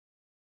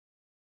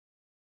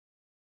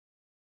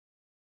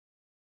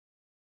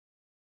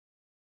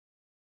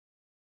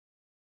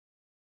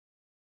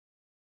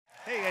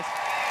Hey, guys.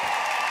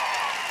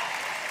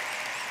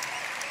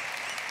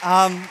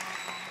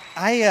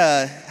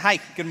 Hi,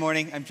 good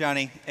morning. I'm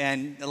Johnny,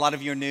 and a lot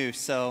of you are new,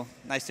 so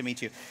nice to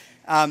meet you.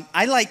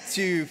 I like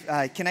to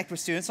connect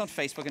with students on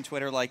Facebook and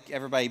Twitter like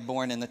everybody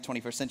born in the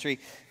 21st century,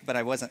 but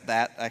I wasn't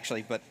that,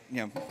 actually, but,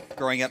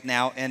 growing up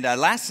now. And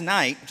last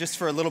night, just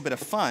for a little bit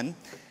of fun,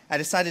 I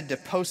decided to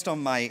post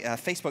on my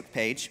Facebook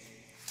page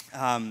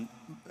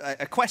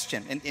a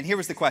question, and here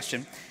was the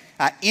question.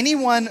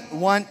 Anyone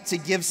want to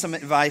give some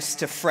advice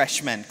to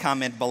freshmen?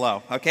 Comment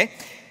below, okay?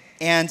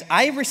 And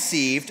I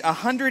received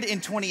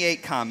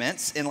 128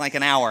 comments in like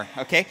an hour,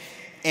 okay?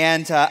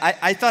 And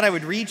I thought I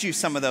would read you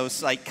some of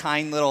those like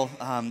kind little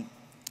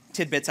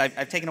tidbits.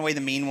 I've taken away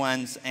the mean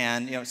ones,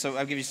 and so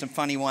I'll give you some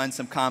funny ones,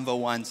 some convo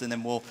ones, and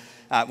then we'll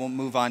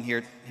move on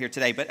here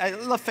today. But I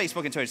love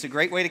Facebook and Twitter. It's a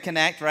great way to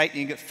connect, right?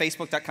 You can go to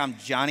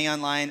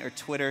facebook.com/JohnnyOnline or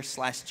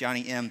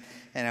Twitter/JohnnyM.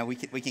 And we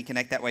can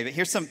connect that way. But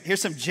here's some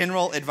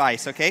general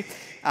advice, okay?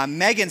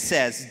 Megan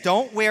says,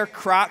 don't wear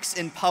Crocs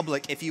in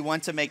public if you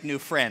want to make new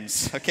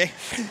friends, okay?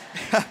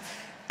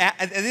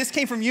 And this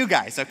came from you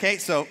guys, okay?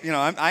 So,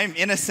 I'm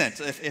innocent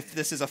if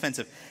this is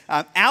offensive.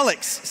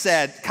 Alex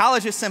said,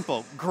 college is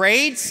simple.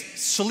 Grades,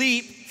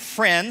 sleep,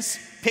 friends,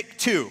 pick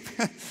two.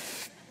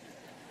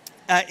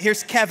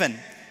 Here's Kevin.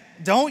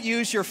 Don't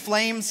use your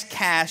Flames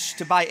cash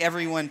to buy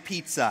everyone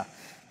pizza,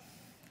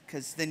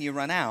 because then you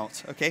run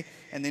out, okay?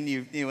 And then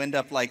you end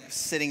up like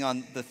sitting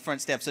on the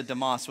front steps of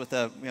DeMoss with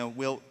a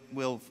we'll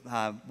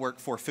work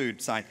for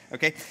food sign,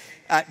 okay?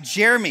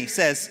 Jeremy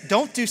says,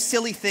 don't do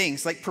silly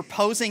things like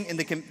proposing in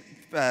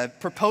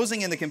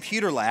the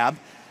computer lab,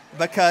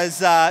 because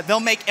they'll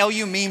make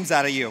LU memes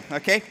out of you,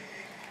 okay?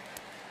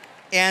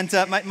 And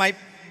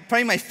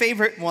probably my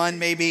favorite one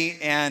maybe,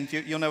 and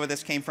you'll know where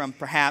this came from,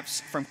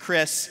 perhaps from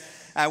Chris.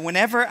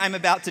 Whenever I'm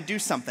about to do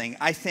something,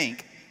 I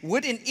think,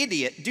 would an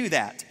idiot do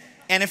that?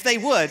 And if they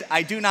would,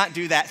 I do not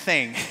do that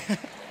thing.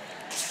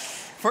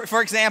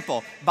 For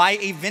example, buy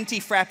a venti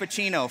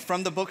frappuccino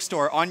from the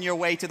bookstore on your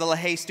way to the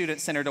LaHaye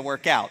Student Center to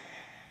work out.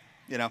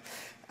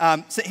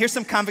 So here's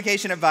some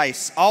convocation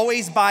advice.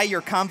 Always buy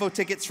your convo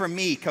tickets from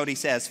me, Cody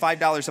says,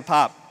 $5 a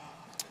pop.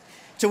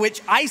 To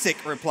which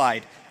Isaac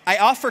replied, I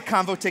offer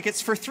convo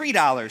tickets for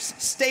 $3.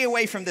 Stay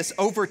away from this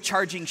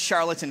overcharging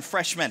charlatan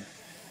freshman.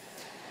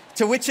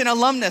 To which an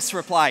alumnus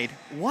replied,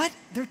 what?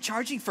 They're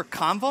charging for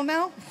convo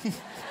now?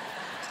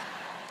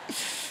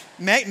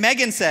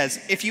 Megan says,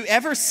 if you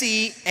ever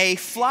see a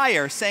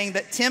flyer saying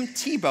that Tim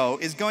Tebow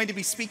is going to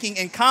be speaking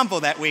in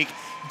Convo that week,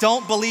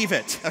 don't believe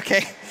it,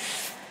 okay?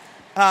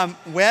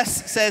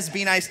 Wes says,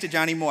 be nice to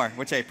Johnnie Moore,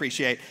 which I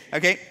appreciate,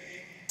 okay?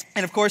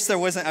 And of course, there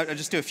wasn't, I'll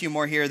just do a few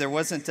more here, there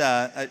wasn't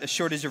a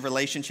shortage of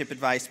relationship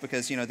advice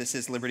because, this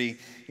is Liberty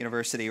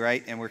University,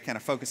 right? And we're kind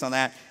of focused on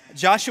that.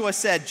 Joshua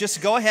said,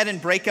 just go ahead and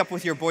break up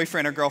with your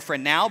boyfriend or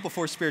girlfriend now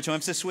before spiritual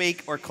imps this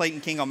week, or Clayton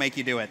King will make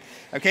you do it,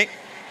 okay?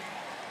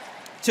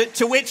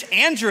 To which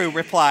Andrew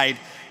replied,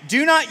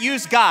 do not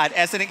use God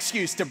as an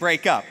excuse to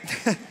break up.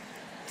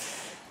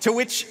 To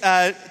which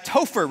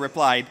Topher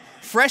replied,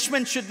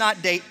 freshmen should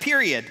not date,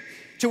 period.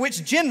 To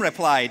which Jen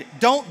replied,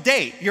 don't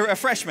date, you're a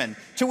freshman.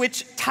 To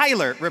which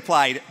Tyler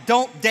replied,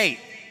 don't date,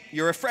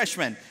 you're a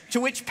freshman. To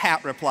which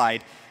Pat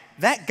replied,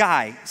 that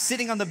guy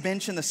sitting on the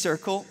bench in the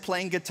circle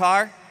playing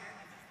guitar,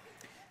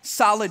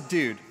 solid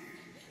dude.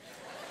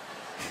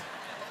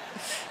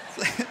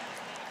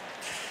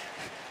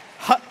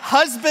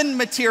 Husband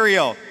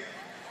material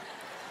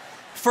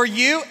for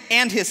you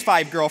and his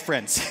 5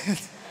 girlfriends.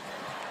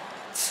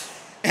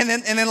 and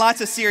then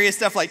lots of serious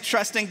stuff like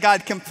trusting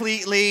God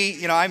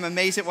completely. I'm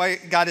amazed at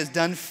what God has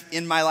done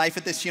in my life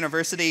at this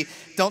university.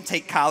 Don't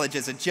take college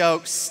as a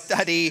joke.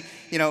 Study,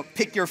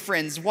 pick your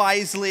friends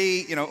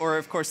wisely, or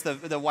of course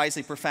the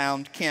wisely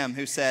profound Kim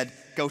who said,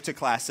 go to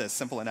classes,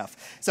 simple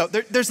enough. So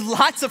there's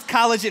lots of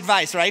college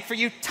advice, right? For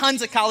you,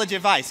 tons of college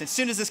advice. As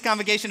soon as this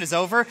convocation is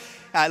over,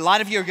 a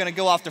lot of you are going to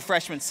go off to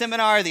freshman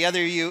seminar. The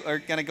other of you are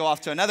going to go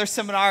off to another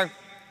seminar.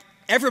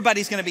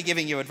 Everybody's going to be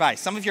giving you advice.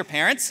 Some of your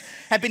parents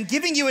have been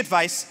giving you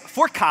advice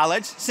for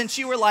college since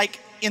you were like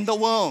in the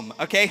womb,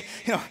 okay?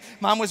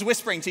 Mom was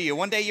whispering to you,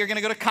 one day you're going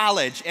to go to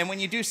college, and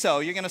when you do so,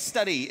 you're going to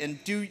study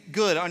and do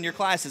good on your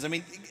classes. I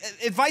mean,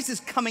 advice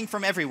is coming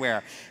from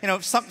everywhere.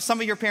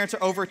 Some of your parents are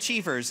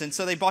overachievers, and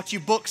so they bought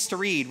you books to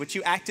read, which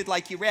you acted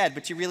like you read,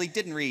 but you really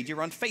didn't read. You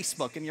were on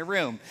Facebook in your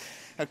room,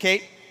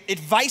 okay?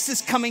 Advice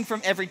is coming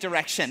from every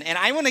direction, and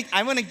I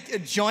want to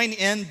join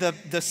in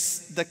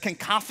the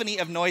cacophony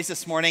of noise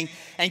this morning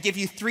and give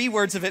you 3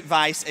 words of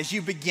advice as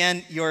you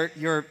begin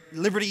your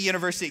Liberty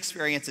University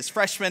experience as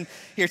freshmen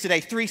here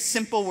today. 3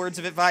 simple words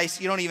of advice.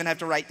 You don't even have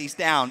to write these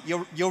down.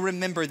 You'll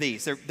remember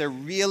these. They're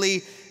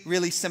really,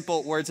 really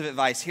simple words of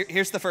advice.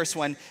 Here's the first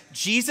one.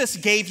 Jesus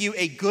gave you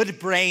a good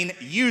brain.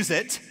 Use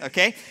it.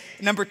 Okay.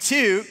 Number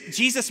 2,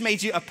 Jesus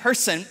made you a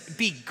person.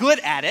 Be good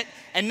at it.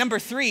 And number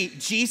 3,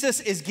 Jesus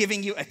is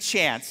giving you a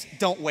chance.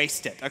 Don't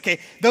waste it, okay?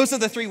 Those are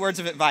the 3 words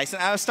of advice.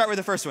 And I'll start with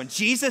the first one.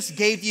 Jesus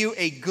gave you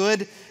a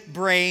good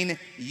brain,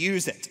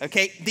 use it,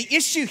 okay? The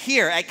issue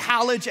here at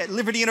college, at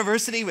Liberty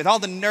University, with all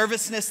the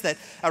nervousness that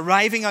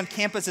arriving on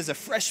campus as a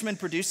freshman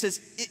produces,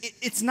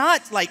 it's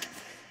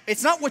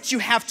not what you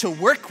have to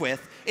work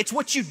with. It's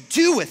what you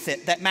do with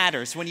it that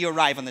matters when you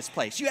arrive on this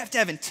place. You have to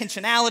have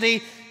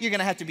intentionality. You're going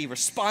to have to be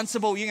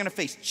responsible. You're going to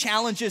face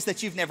challenges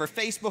that you've never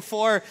faced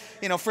before.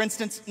 You know, for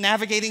instance,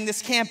 navigating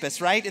this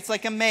campus, right? It's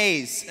like a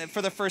maze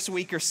for the first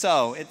week or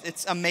so.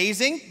 It's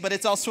amazing, but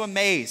it's also a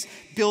maze.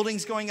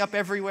 Buildings going up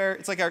everywhere.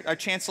 It's like our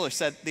chancellor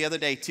said the other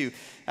day to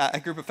a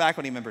group of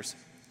faculty members.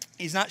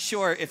 He's not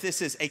sure if this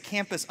is a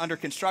campus under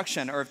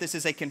construction or if this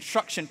is a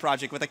construction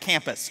project with a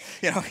campus,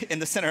 in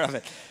the center of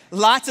it.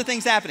 Lots of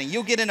things happening.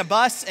 You'll get in a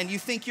bus and you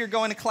think you're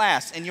going to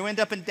class and you end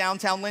up in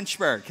downtown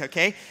Lynchburg,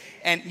 okay?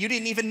 And you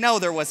didn't even know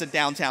there was a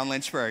downtown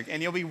Lynchburg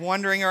and you'll be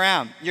wandering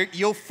around.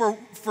 You'll for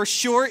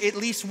sure at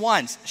least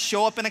once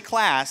show up in a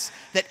class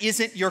that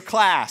isn't your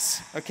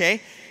class,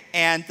 okay?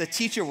 And the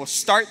teacher will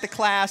start the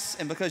class,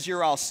 and because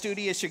you're all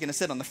studious, you're going to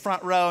sit on the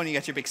front row, and you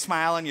got your big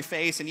smile on your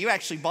face, and you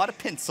actually bought a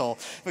pencil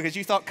because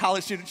you thought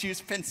college students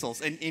use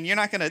pencils, and you're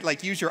not going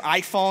to use your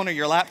iPhone or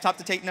your laptop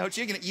to take notes.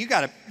 You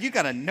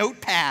got a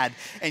notepad,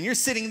 and you're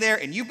sitting there,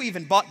 and you've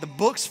even bought the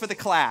books for the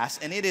class,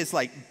 and it is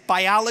like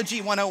Biology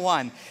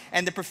 101,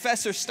 and the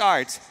professor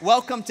starts,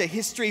 "Welcome to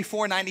History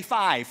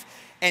 495,"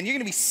 and you're going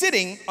to be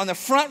sitting on the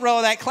front row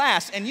of that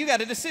class, and you got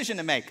a decision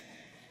to make.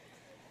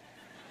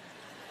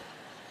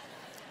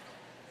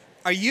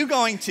 Are you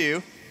going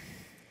to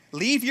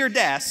leave your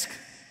desk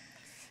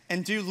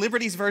and do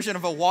Liberty's version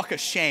of a walk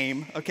of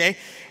shame, okay?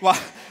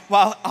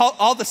 While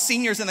all the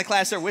seniors in the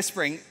class are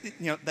whispering,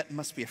 that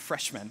must be a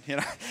freshman,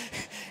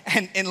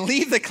 and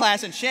leave the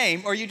class in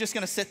shame, or are you just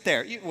going to sit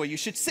there? You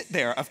should sit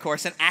there, of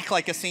course, and act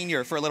like a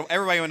senior for a little.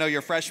 Everybody will know you're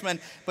a freshman,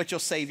 but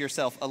you'll save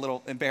yourself a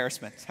little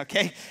embarrassment,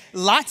 okay?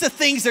 Lots of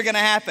things are going to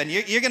happen.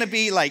 You're going to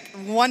be like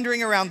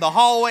wandering around the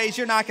hallways.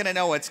 You're not going to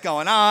know what's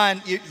going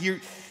on.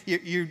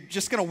 You're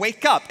just going to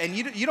wake up and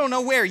you don't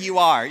know where you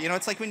are.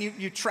 It's like when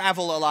you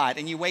travel a lot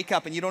and you wake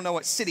up and you don't know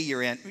what city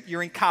you're in.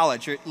 You're in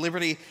college, you're at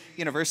Liberty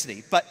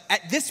University. But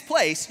at this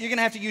place, you're going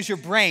to have to use your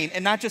brain,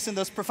 and not just in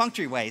those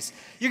perfunctory ways.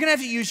 You're going to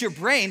have to use your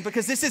brain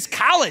because this is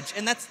college,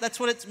 and that's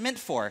what it's meant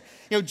for.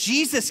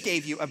 Jesus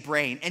gave you a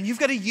brain, and you've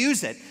got to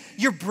use it.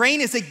 Your brain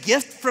is a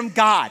gift from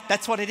God.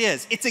 That's what it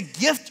is. It's a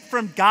gift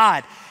from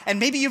God. And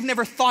maybe you've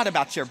never thought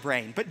about your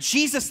brain, but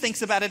Jesus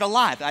thinks about it a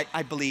lot,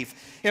 I believe.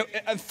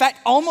 In fact,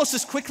 almost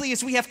as quickly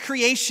as we have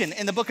creation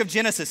in the book of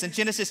Genesis, in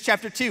Genesis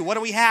chapter 2, what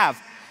do we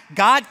have?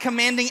 God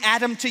commanding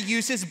Adam to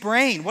use his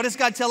brain. What does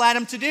God tell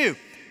Adam to do?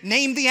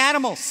 Name the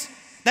animals.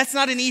 That's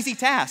not an easy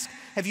task.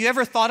 Have you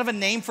ever thought of a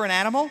name for an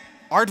animal?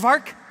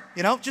 Aardvark?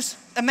 Just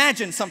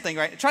imagine something,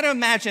 right? Try to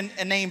imagine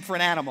a name for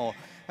an animal,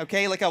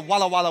 okay? Like a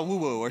Walla Walla Woo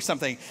Woo or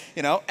something,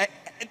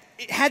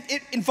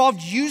 It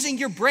involved using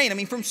your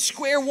brain. From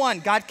square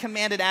one, God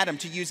commanded Adam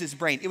to use his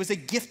brain. It was a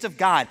gift of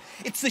God.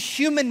 It's the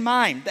human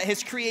mind that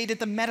has created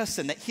the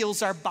medicine that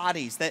heals our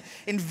bodies, that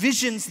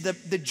envisions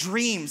the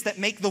dreams that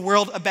make the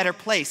world a better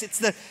place. It's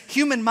the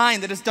human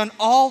mind that has done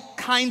all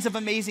kinds of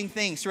amazing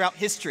things throughout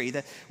history,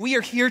 that we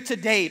are here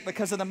today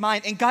because of the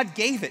mind, and God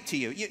gave it to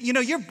you.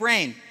 Your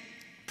brain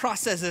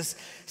processes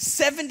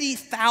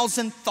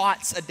 70,000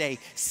 thoughts a day,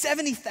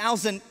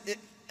 70,000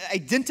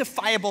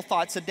 identifiable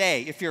thoughts a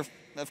day. If you're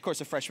of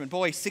course, a freshman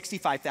boy,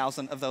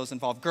 65,000 of those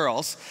involve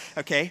girls,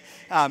 okay?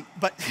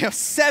 But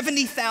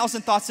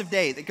 70,000 thoughts a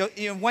day. That go,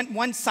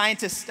 one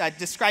scientist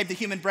described the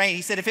human brain.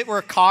 He said if it were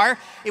a car,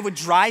 it would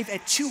drive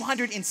at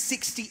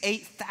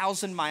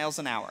 268,000 miles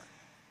an hour.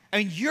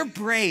 Your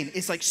brain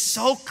is like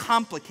so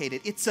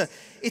complicated.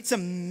 It's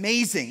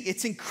amazing.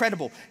 It's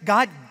incredible.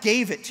 God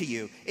gave it to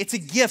you. It's a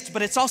gift,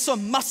 but it's also a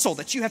muscle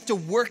that you have to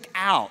work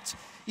out.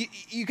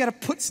 You got to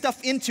put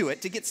stuff into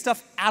it to get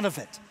stuff out of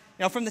it.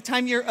 From the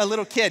time you're a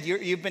little kid,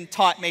 you've been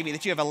taught maybe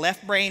that you have a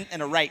left brain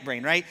and a right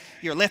brain, right?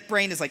 Your left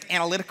brain is like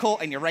analytical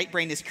and your right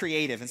brain is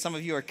creative. And some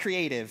of you are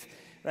creative,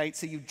 right?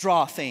 So you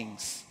draw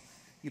things,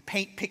 you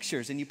paint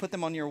pictures and you put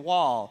them on your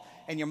wall.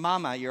 And your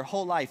mama, your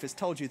whole life has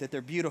told you that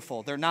they're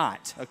beautiful. They're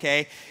not,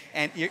 okay?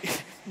 And you're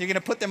going to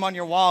put them on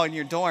your wall in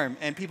your dorm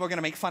and people are going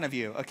to make fun of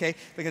you, okay?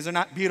 Because they're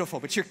not beautiful,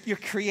 but you're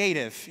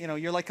creative.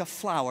 You're like a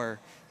flower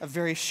of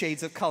various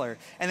shades of color.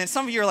 And then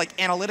some of you are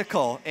like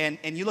analytical and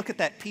you look at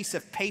that piece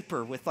of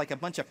paper with like a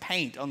bunch of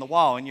paint on the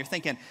wall and you're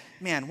thinking,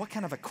 man, what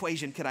kind of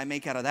equation could I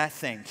make out of that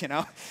thing,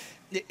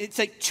 It's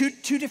like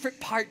two different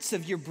parts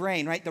of your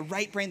brain, right? The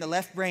right brain, the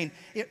left brain.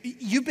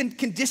 You've been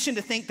conditioned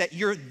to think that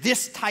you're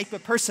this type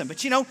of person. But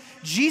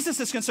Jesus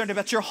is concerned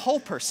about your whole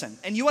person.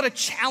 And you ought to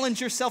challenge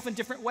yourself in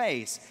different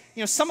ways.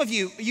 Some of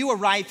you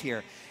arrived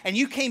here and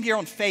you came here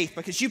on faith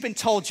because you've been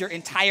told your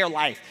entire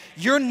life,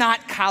 you're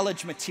not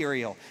college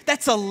material.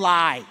 That's a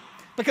lie.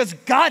 Because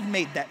God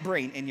made that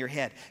brain in your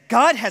head.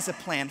 God has a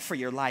plan for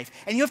your life.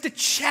 And you have to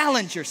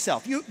challenge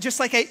yourself.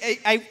 Just like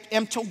I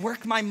am to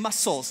work my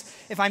muscles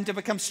if I'm to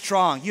become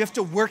strong. You have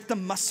to work the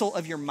muscle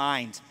of your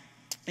mind.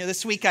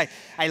 This week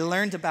I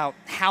learned about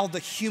how the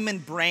human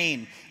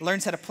brain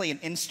learns how to play an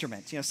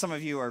instrument. Some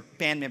of you are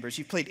band members.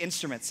 You played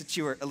instruments since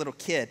you were a little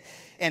kid.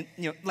 And,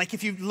 like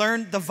if you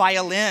learned the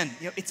violin,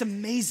 it's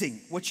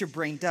amazing what your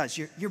brain does.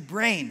 Your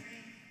brain,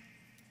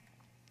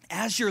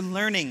 as you're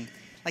learning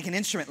like an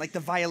instrument, like the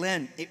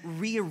violin, it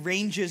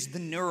rearranges the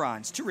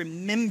neurons to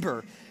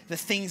remember the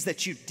things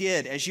that you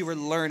did as you were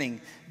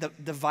learning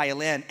the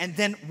violin. And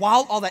then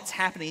while all that's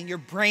happening, your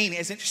brain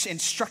is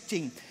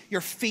instructing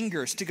your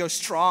fingers to go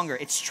stronger.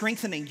 It's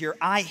strengthening your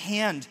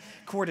eye-hand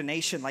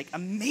coordination. Like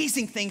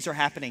amazing things are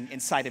happening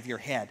inside of your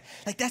head.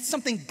 Like that's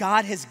something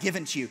God has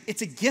given to you.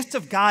 It's a gift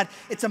of God.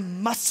 It's a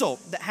muscle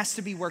that has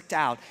to be worked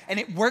out. And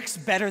it works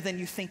better than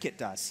you think it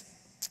does.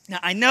 Now,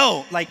 I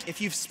know, like, if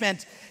you've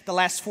spent the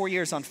last 4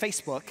 years on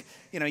Facebook,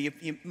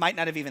 you might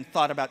not have even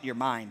thought about your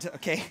mind,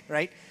 okay,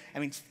 right? I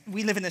mean,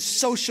 we live in this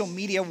social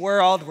media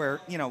world where,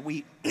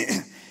 we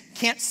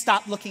can't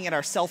stop looking at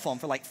our cell phone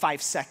for like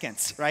 5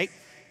 seconds, right?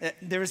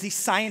 There was these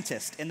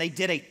scientists, and they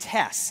did a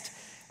test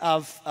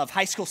of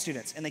high school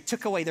students, and they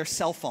took away their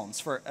cell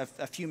phones for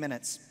a few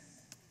minutes,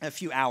 a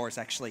few hours,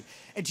 actually.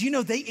 And do you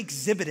know they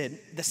exhibited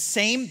the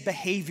same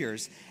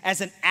behaviors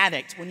as an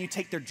addict when you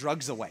take their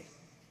drugs away?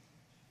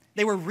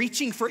 They were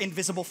reaching for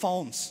invisible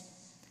phones.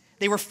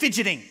 They were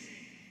fidgeting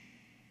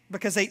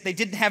because they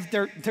didn't have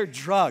their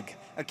drug,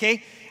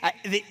 okay?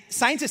 The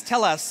scientists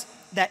tell us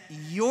that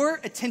your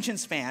attention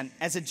span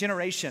as a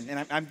generation,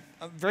 and I'm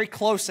very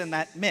close in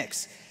that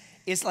mix,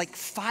 is like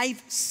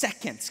 5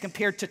 seconds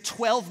compared to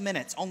 12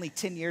 minutes only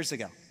 10 years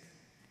ago.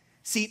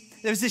 See,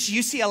 there's this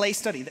UCLA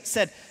study that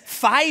said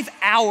 5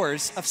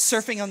 hours of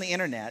surfing on the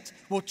internet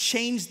will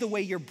change the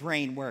way your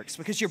brain works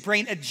because your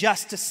brain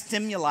adjusts to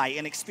stimuli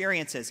and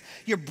experiences.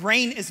 Your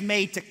brain is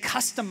made to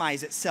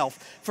customize itself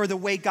for the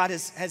way God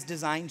has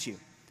designed you.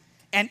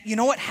 And you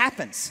know what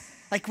happens?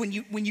 Like when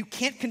you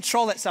can't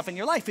control that stuff in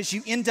your life is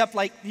you end up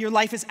like your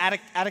life is out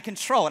of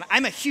control. And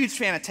I'm a huge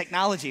fan of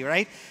technology,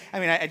 right? I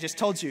mean, I just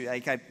told you,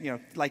 like I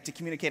like to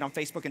communicate on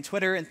Facebook and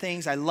Twitter and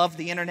things. I love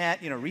the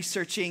internet.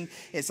 Researching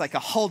is like a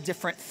whole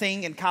different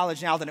thing in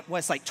college now than it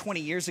was like 20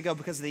 years ago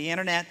because of the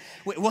internet.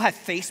 We'll have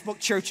Facebook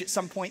Church at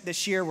some point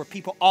this year where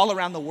people all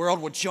around the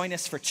world will join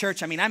us for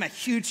church. I mean, I'm a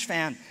huge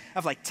fan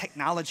of like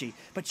technology,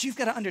 but you've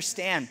got to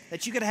understand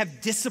that you got to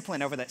have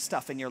discipline over that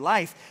stuff in your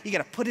life. You got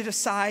to put it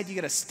aside. You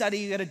got to study.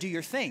 You got to do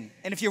your thing.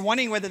 And if you're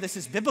wondering whether this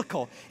is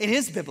biblical, it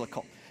is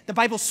biblical. The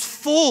Bible's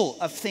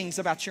full of things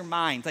about your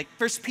mind, like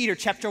 1 Peter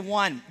chapter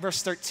 1,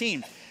 verse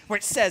 13, where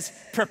it says,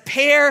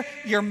 prepare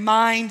your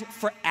mind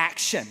for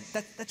action.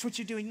 That's what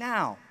you're doing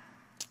now.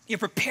 You're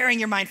preparing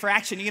your mind for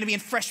action. You're going to be in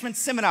freshman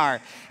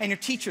seminar, and your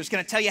teacher is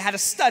going to tell you how to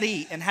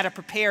study and how to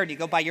prepare. And you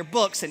go buy your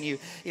books, and you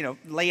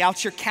lay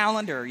out your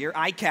calendar, your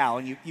iCal,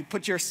 and you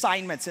put your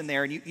assignments in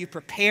there, and you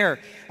prepare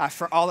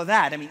for all of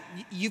that. I mean,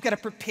 you've got to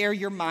prepare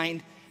your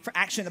mind for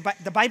action.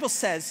 The Bible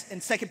says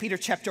in 2 Peter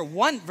chapter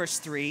 1, verse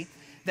 3,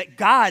 that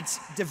God's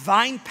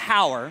divine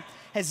power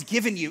has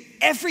given you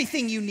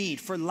everything you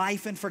need for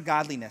life and for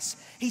godliness.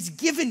 He's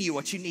given you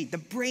what you need, the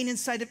brain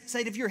inside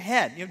of your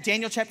head.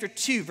 Daniel chapter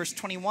 2, verse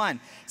 21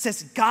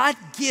 says, God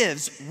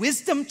gives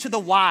wisdom to the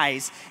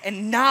wise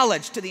and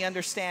knowledge to the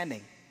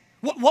understanding.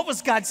 What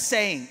was God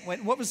saying?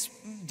 What was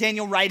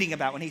Daniel writing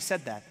about when he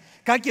said that?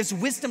 God gives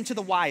wisdom to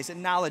the wise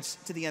and knowledge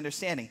to the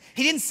understanding.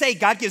 He didn't say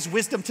God gives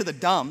wisdom to the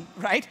dumb,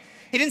 right?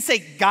 He didn't say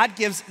God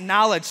gives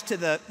knowledge to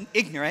the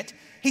ignorant.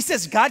 He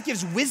says God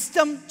gives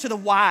wisdom to the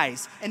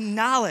wise and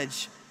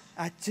knowledge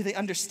to the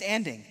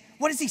understanding.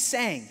 What is he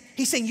saying?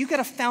 He's saying you got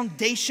a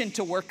foundation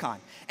to work on.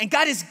 And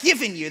God has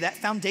given you that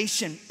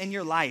foundation in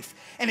your life.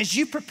 And as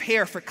you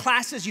prepare for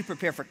classes, you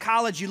prepare for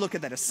college, you look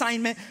at that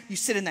assignment, you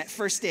sit in that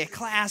first day of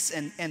class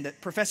and the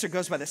professor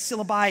goes by the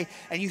syllabi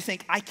and you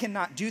think, I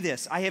cannot do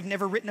this. I have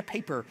never written a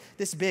paper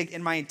this big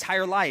in my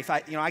entire life.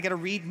 I got to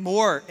read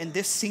more in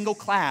this single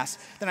class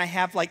than I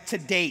have like to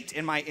date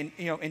in my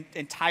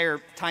entire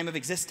time of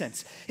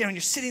existence. And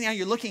you're sitting there,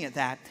 you're looking at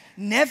that.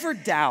 Never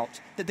doubt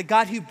that the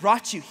God who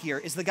brought you here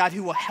is the God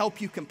who will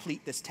help you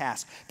complete this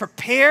task.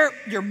 Prepare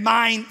your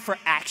mind for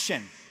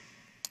action.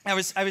 I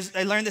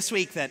learned this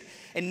week that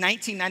in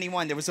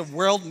 1991 there was a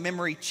World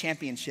Memory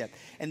Championship,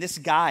 and this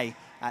guy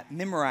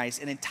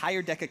memorized an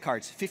entire deck of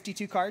cards,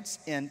 52 cards,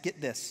 and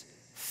get this,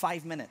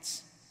 5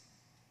 minutes.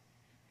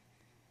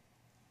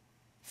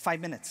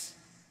 5 minutes.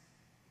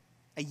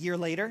 A year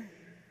ago,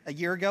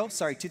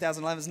 2011,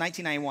 it was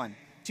 1991.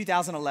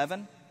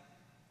 2011,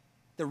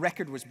 the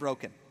record was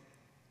broken.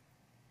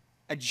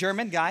 A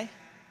German guy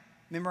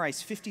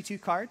memorized 52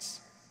 cards,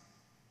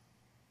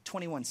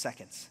 21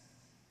 seconds.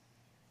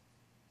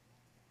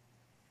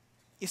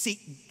 You see,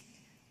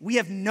 we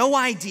have no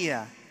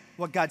idea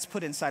what God's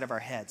put inside of our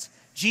heads.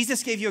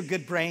 Jesus gave you a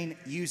good brain,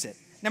 use it.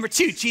 Number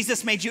 2,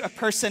 Jesus made you a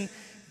person,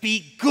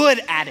 be good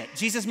at it.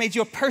 Jesus made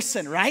you a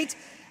person, right?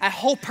 a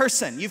whole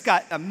person. You've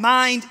got a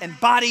mind and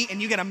body,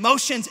 and you got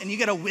emotions, and you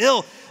got a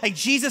will. Like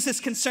Jesus is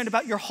concerned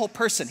about your whole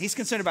person. He's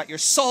concerned about your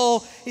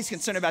soul. He's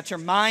concerned about your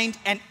mind.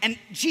 And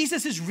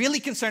Jesus is really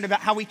concerned about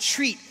how we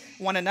treat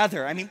one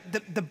another. I mean,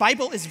 the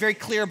Bible is very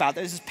clear about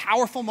this. There's this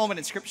powerful moment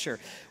in Scripture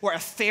where a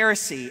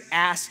Pharisee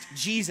asked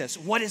Jesus,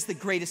 what is the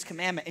greatest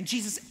commandment? And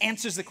Jesus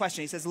answers the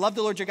question. He says, love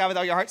the Lord your God with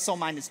all your heart, soul,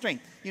 mind, and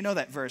strength. You know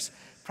that verse,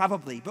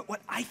 probably. But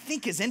what I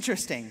think is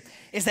interesting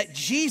is that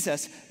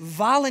Jesus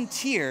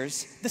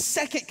volunteers the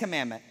second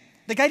commandment.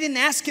 The guy didn't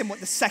ask him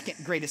what the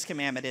second greatest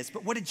commandment is,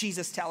 but what did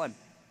Jesus tell him?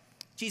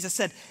 Jesus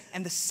said,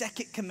 and the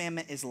second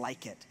commandment is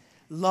like it.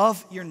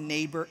 Love your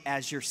neighbor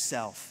as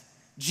yourself.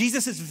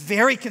 Jesus is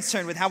very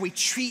concerned with how we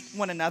treat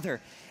one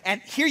another. And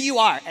here you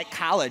are at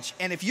college,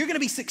 and if you're going to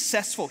be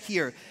successful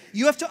here,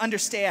 you have to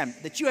understand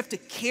that you have to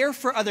care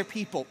for other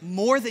people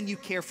more than you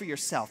care for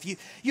yourself. You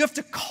have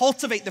to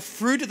cultivate the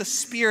fruit of the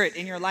Spirit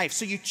in your life,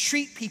 so you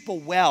treat people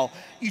well.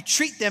 You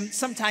treat them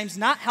sometimes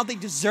not how they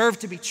deserve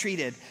to be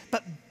treated,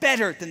 but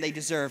better than they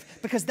deserve,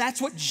 because that's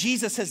what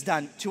Jesus has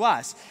done to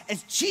us.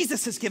 As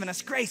Jesus has given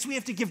us grace, we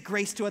have to give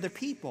grace to other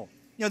people.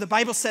 You know, the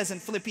Bible says in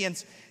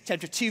Philippians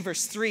chapter 2,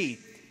 verse 3,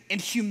 in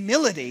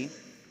humility,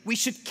 we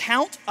should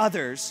count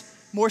others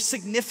more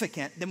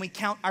significant than we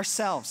count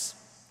ourselves.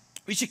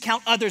 We should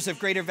count others of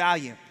greater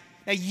value.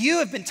 Now, you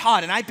have been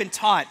taught, and I've been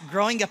taught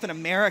growing up in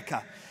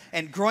America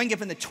and growing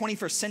up in the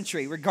 21st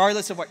century,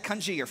 regardless of what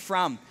country you're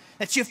from,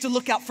 that you have to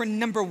look out for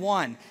number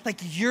one.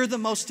 Like, you're the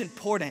most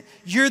important.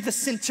 You're the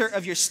center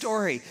of your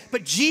story.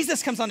 But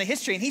Jesus comes onto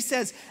history and he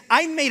says,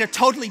 I made a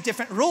totally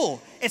different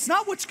rule. It's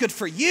not what's good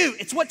for you.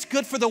 It's what's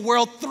good for the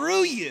world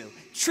through you.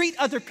 Treat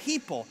other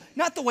people,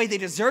 not the way they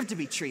deserve to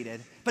be treated,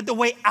 but the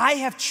way I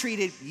have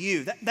treated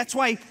you. That's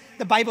why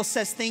the Bible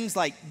says things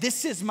like,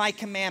 this is my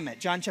commandment,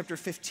 John chapter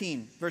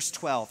 15, verse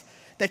 12,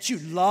 that you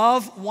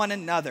love one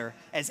another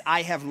as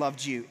I have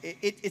loved you.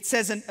 It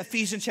says in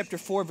Ephesians chapter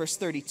 4, verse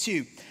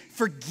 32,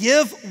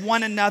 forgive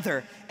one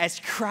another as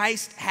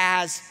Christ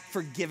has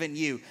forgiven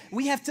you.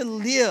 We have to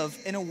live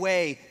in a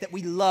way that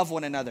we love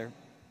one another.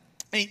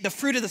 I mean, the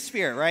fruit of the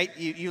Spirit, right?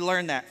 You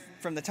learn that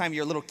from the time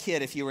you're a little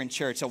kid if you were in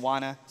church.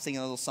 Awana singing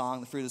a little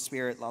song, the fruit of the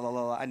Spirit, la, la,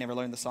 la, la. I never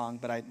learned the song,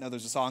 but I know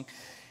there's a song.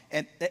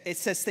 And it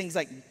says things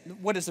like,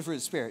 what is the fruit of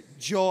the Spirit?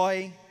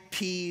 Joy,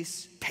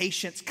 peace,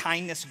 patience,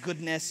 kindness,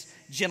 goodness,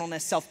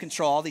 gentleness,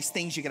 self-control, all these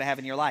things you're going to have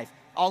in your life.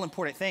 All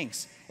important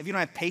things. If you don't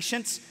have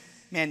patience,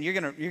 man, you're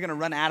gonna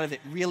run out of it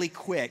really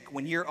quick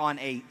when you're on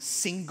a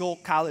single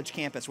college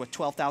campus with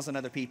 12,000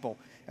 other people,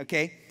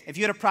 okay? If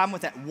you had a problem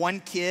with that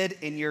one kid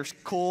in your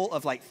school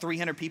of like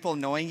 300 people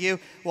annoying you,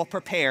 well,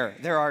 prepare.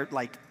 There are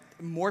like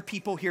more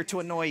people here to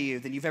annoy you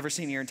than you've ever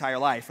seen in your entire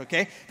life,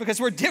 okay? Because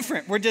we're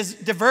different. We're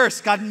just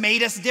diverse. God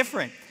made us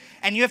different.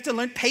 And you have to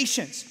learn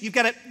patience.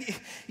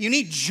 You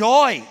need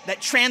joy that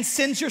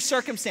transcends your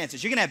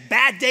circumstances. You're gonna have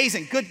bad days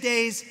and good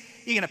days.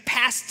 You're gonna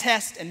pass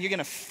tests and you're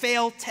gonna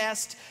fail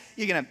tests.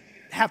 You're gonna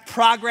have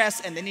progress,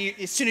 and then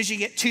as soon as you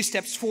get 2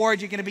 steps forward,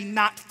 you're gonna be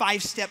knocked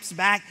 5 steps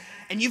back.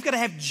 And you've got to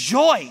have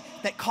joy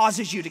that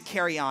causes you to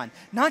carry on.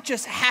 Not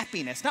just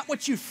happiness, not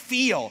what you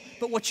feel,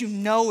 but what you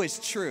know is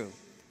true.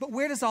 But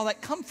where does all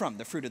that come from,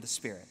 the fruit of the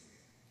Spirit?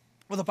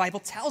 Well, the Bible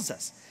tells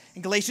us.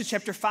 In Galatians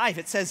chapter 5,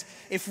 it says,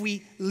 if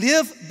we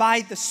live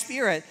by the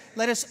Spirit,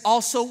 let us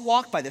also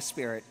walk by the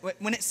Spirit.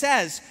 When it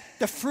says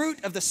the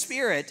fruit of the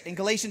Spirit in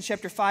Galatians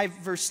chapter 5,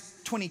 verse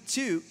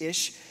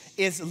 22-ish,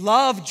 is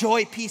love,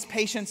 joy, peace,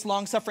 patience,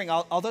 long-suffering,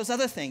 all those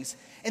other things.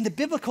 In the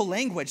biblical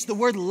language, the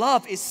word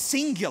love is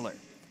singular.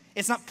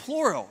 It's not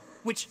plural,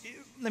 which,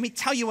 let me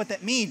tell you what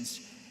that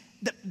means.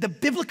 The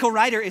biblical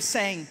writer is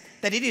saying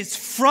that it is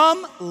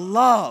from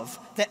love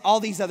that all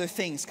these other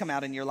things come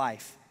out in your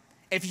life.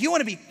 If you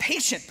want to be a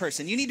patient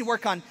person, you need to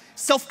work on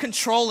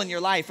self-control in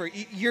your life, or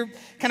you're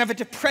kind of a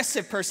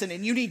depressive person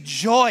and you need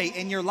joy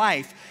in your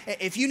life.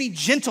 If you need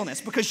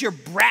gentleness because you're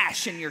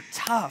brash and you're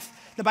tough,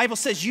 the Bible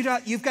says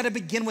you've got to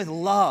begin with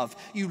love.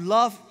 You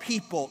love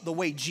people the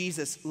way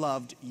Jesus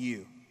loved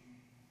you.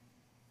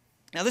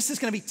 Now, this is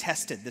going to be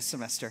tested this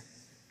semester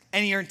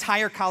and in your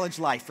entire college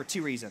life for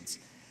 2 reasons.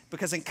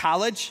 Because in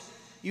college,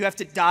 you have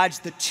to dodge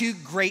the 2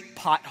 great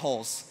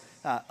potholes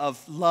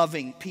of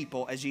loving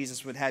people as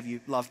Jesus would have you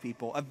love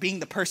people, of being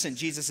the person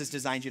Jesus has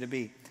designed you to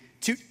be.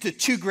 The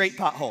 2 great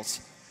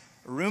potholes,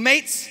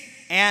 roommates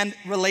and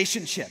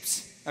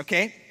relationships,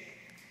 okay?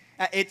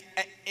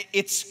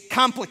 It's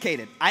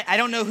complicated. I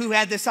don't know who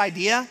had this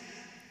idea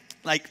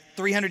like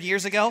 300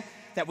 years ago,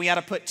 that we ought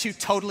to put 2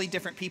 totally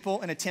different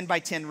people in a 10 by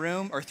 10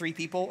 room, or 3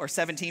 people, or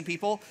 17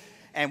 people,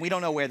 and we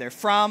don't know where they're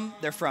from.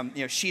 They're from,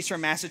 she's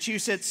from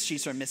Massachusetts,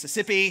 she's from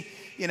Mississippi.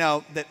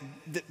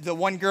 The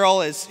one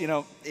girl is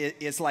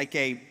like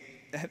a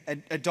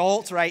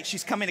adult, right?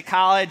 She's coming to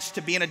college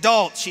to be an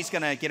adult. She's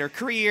gonna get her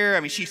career.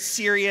 I mean, she's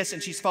serious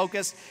and she's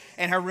focused.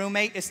 And her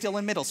roommate is still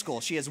in middle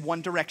school. She has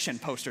One Direction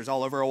posters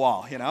all over a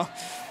wall,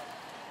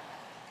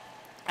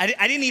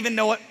 I didn't even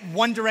know what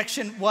One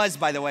Direction was,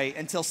 by the way,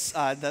 until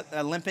the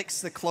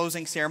Olympics, the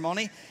closing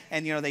ceremony.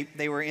 And,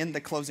 they were in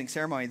the closing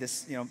ceremony,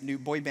 this, new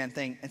boy band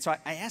thing. And so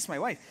I asked my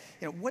wife,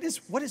 what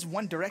is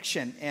One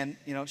Direction? And,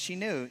 she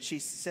knew. She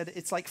said,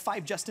 it's like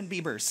 5 Justin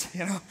Biebers,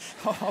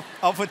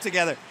 all put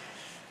together.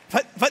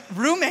 But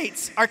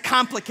roommates are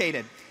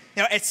complicated.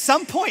 At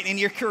some point in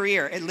your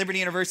career at Liberty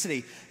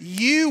University,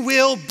 you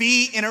will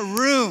be in a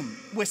room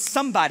with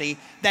somebody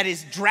that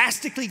is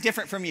drastically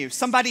different from you.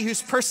 Somebody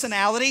whose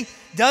personality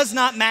does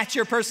not match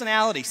your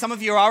personality. Some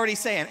of you are already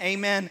saying,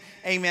 amen,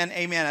 amen,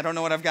 amen. I don't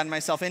know what I've gotten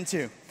myself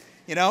into,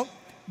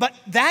 But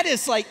that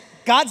is like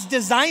God's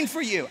design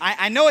for you.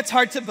 I know it's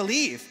hard to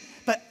believe,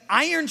 but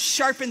iron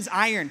sharpens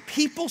iron.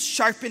 People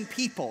sharpen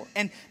people.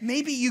 And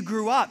maybe you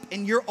grew up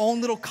in your own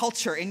little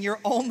culture, in your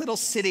own little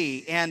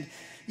city, and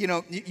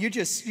you're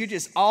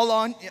just all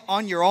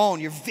on your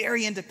own. You're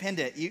very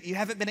independent. You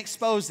haven't been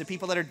exposed to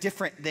people that are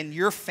different than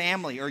your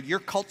family or your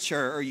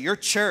culture or your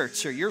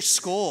church or your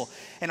school.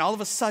 And all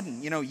of a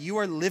sudden, you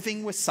are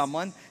living with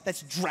someone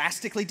that's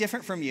drastically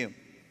different from you.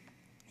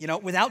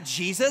 Without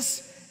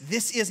Jesus,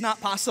 this is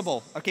not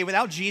possible. Okay,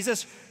 without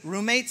Jesus,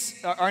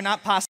 roommates are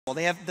not possible.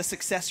 They have the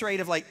success rate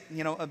of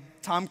a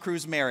Tom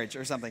Cruise marriage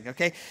or something.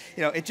 Okay,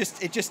 it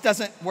just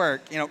doesn't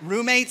work.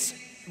 Roommates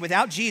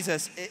without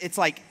Jesus, it's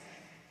like,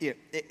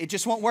 it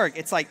just won't work.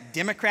 It's like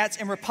Democrats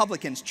and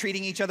Republicans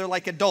treating each other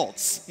like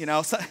adults,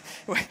 So,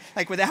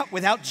 like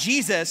without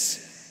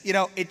Jesus,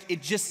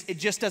 it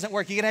just doesn't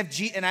work. You gotta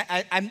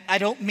have and I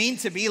don't mean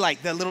to be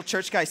like the little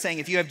church guy saying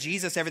if you have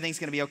Jesus, everything's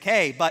gonna be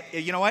okay. But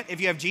you know what?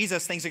 If you have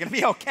Jesus, things are gonna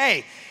be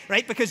okay,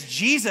 right? Because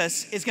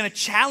Jesus is gonna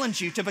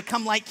challenge you to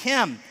become like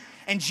him.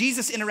 And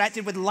Jesus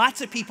interacted with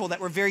lots of people that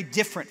were very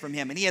different from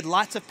him, and he had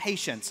lots of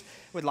patience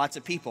with lots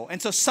of people.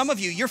 And so some of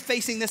you, you're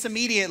facing this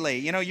immediately.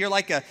 You're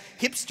like a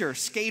hipster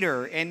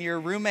skater, and your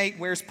roommate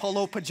wears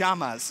polo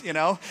pajamas,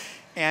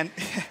 and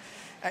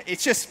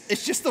it's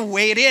just the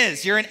way it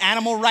is. You're an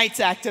animal rights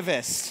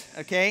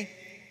activist, okay?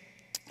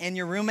 And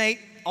your roommate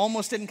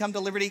almost didn't come to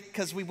Liberty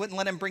because we wouldn't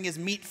let him bring his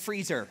meat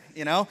freezer,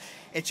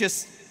 It's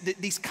just,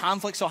 these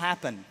conflicts will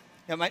happen.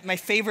 My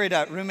favorite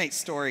roommate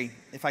story,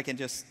 if I can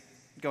just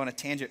go on a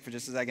tangent for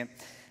just a second,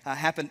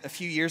 happened a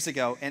few years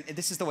ago, and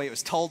this is the way it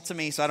was told to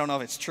me, so I don't know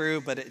if it's true,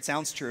 but it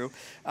sounds true.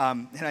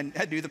 And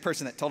I knew the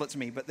person that told it to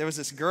me, but there was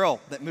this girl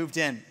that moved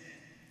in,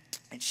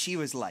 and she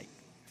was like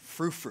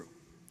frou-frou.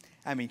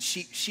 I mean,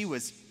 she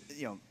was,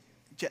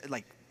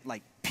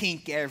 like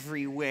pink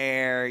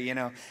everywhere,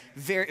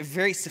 very,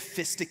 very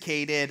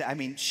sophisticated. I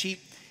mean, she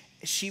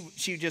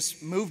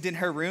just moved in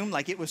her room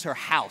like it was her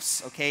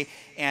house, okay?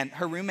 And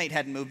her roommate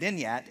hadn't moved in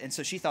yet, and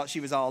so she thought she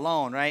was all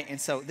alone, right? And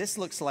so this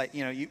looks like,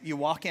 you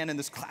walk in and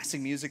there's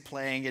classic music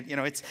playing,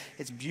 and,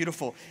 it's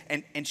beautiful.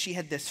 And she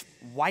had this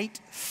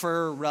white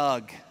fur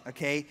rug,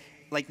 okay?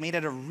 Like made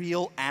out of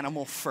real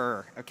animal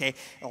fur, okay?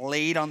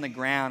 Laid on the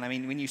ground. I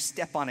mean, when you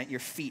step on it, your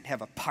feet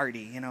have a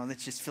party, that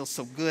just feels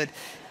so good.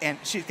 And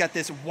she's got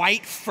this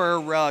white fur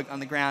rug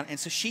on the ground. And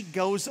so she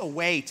goes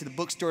away to the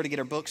bookstore to get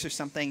her books or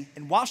something.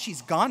 And while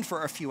she's gone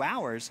for a few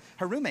hours,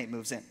 her roommate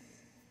moves in.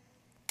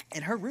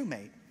 And her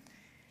roommate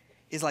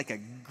is like a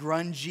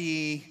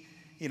grungy,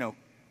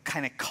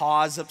 kind of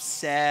cause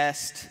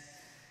obsessed,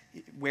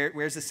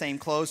 wears the same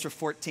clothes for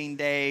 14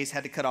 days,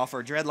 had to cut off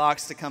her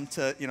dreadlocks to come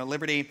to,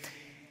 Liberty.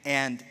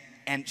 And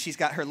she's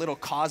got her little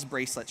cause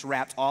bracelets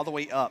wrapped all the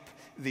way up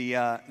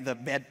the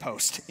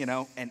bedpost,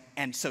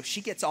 and so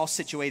she gets all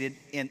situated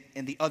in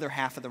the other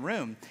half of the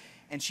room,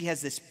 and she has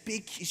this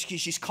big,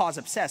 she's cause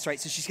obsessed, right?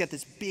 So she's got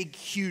this big,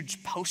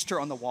 huge poster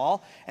on the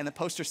wall, and the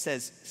poster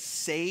says,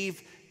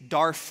 "Save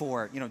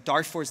Darfur."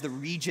 Darfur is the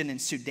region in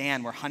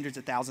Sudan where hundreds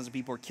of thousands of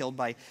people were killed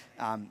by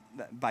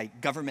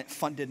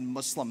government-funded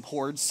Muslim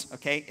hordes,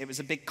 okay? It was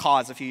a big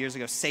cause a few years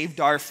ago. Save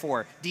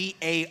Darfur,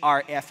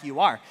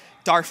 D-A-R-F-U-R.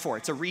 Darfur,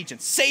 it's a region.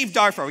 Save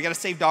Darfur, we gotta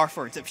save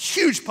Darfur. It's a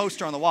huge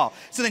poster on the wall.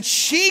 So then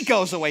she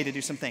goes away to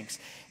do some things.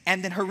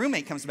 And then her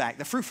roommate comes back,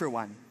 the frou-frou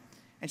one.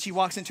 And she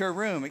walks into her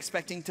room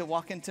expecting to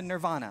walk into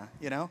nirvana,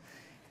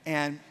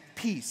 and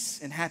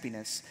peace and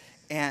happiness.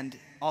 And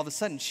all of a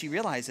sudden she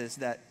realizes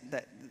that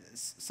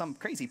some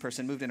crazy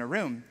person moved in her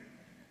room,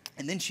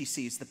 and then she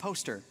sees the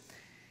poster.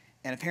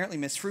 And apparently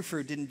Miss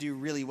Frou-Frou didn't do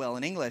really well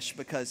in English,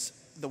 because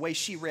the way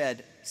she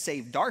read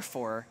Save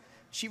Darfur,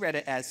 she read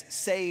it as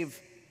Save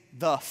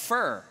the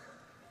Fur.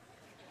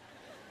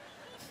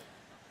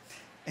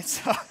 And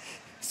so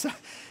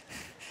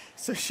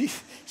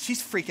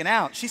she's freaking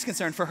out. She's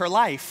concerned for her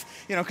life,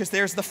 because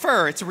there's the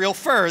fur. It's real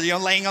fur,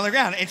 laying on the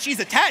ground. And she's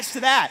attached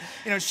to that.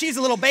 She's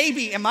a little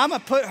baby, and mama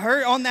put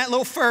her on that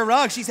little fur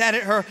rug. She's had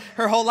it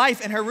her whole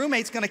life, and her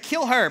roommate's going to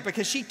kill her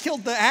because she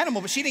killed the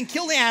animal, but she didn't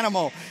kill the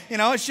animal.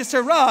 It's just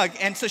her rug.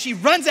 And so she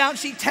runs out, and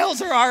she tells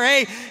her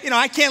RA,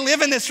 I can't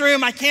live in this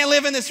room. I can't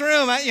live in this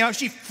room.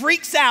 She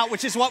freaks out,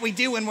 which is what we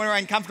do when we're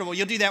uncomfortable.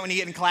 You'll do that when you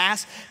get in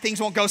class.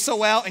 Things won't go so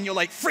well, and you'll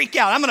freak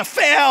out. I'm going to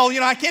fail.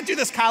 I can't do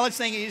this college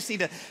thing. You just need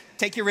to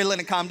take your Ritalin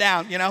and calm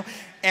down,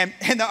 And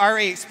the RA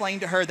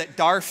explained to her that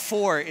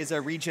Darfur is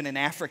a region in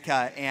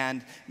Africa,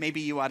 and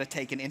maybe you ought to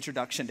take an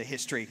introduction to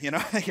history,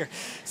 here.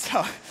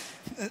 So,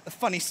 a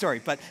funny story,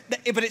 but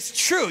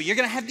it's true. You're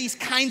going to have these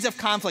kinds of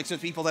conflicts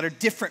with people that are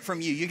different from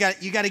you. You got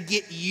to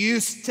get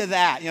used to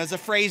that. There's a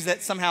phrase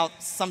that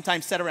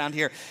sometimes said around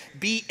here,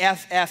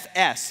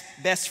 BFFS,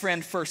 best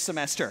friend first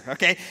semester,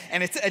 okay?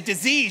 And it's a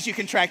disease you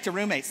contract to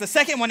roommates. The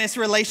second one is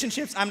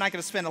relationships. I'm not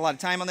going to spend a lot of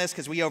time on this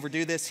because we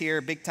overdo this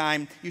here big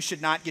time. You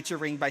should not get your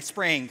ring by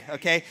spring,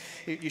 okay?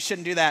 You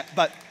shouldn't do that.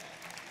 But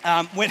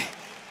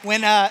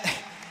when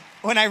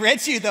I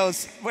read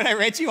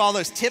you all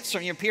those tips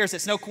from your peers,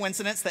 it's no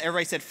coincidence that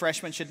everybody said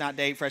freshmen should not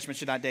date, freshmen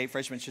should not date,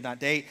 freshmen should not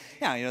date.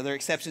 Yeah, there are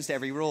exceptions to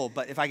every rule.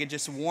 But if I could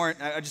just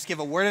give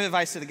a word of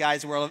advice to the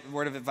guys, a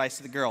word of advice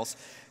to the girls.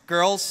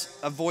 Girls,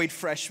 avoid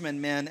freshman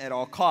men at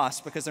all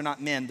costs because they're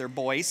not men, they're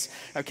boys,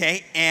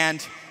 okay?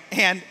 And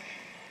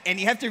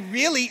you have to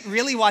really,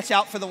 really watch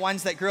out for the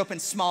ones that grew up in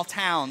small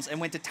towns and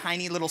went to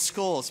tiny little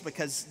schools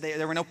because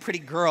there were no pretty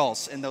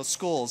girls in those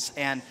schools,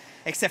 and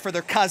except for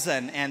their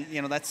cousin, and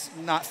that's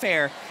not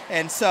fair.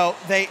 And so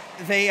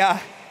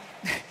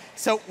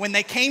so when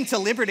they came to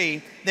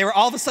Liberty, they were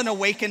all of a sudden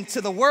awakened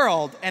to the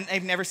world, and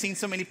they've never seen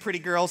so many pretty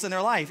girls in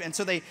their life. And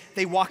so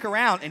they walk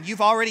around, and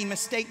you've already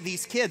mistaken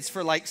these kids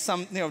for like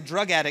some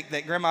drug addict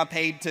that grandma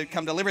paid to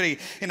come to Liberty,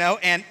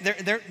 and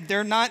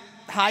they're not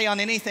high on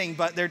anything,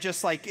 but they're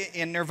just like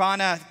in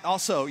nirvana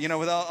also,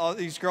 with all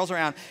these girls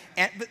around.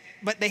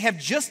 But they have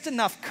just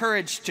enough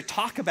courage to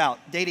talk about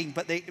dating,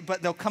 but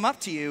they'll come up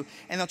to you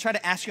and they'll try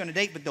to ask you on a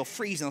date, but they'll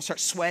freeze and they'll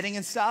start sweating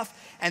and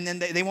stuff, and then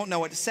they won't know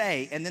what to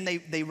say, and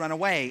then they run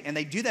away, and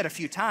they do that a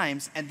few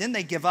times, and then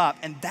they give up,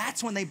 and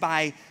that's when they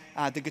buy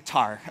the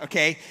guitar,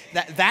 okay?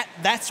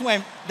 That's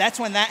when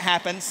that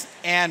happens,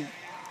 and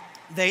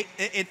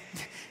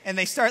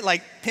they start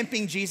like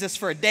pimping Jesus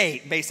for a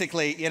date,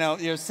 basically,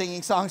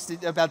 singing songs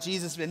about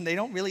Jesus, and they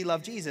don't really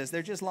love Jesus.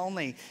 They're just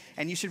lonely,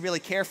 and you should really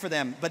care for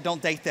them, but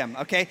don't date them,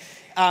 okay?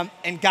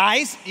 And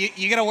guys,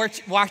 you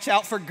gotta watch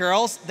out for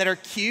girls that are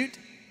cute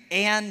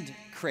and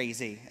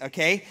crazy,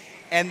 okay?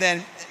 And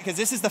then, because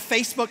this is the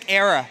Facebook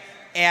era,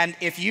 and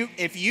if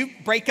you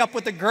break up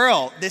with a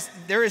girl,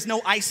 there is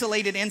no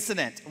isolated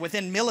incident.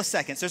 Within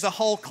milliseconds, there's a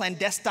whole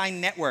clandestine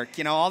network.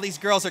 All these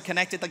girls are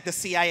connected like the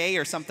CIA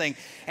or something,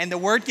 and the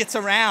word gets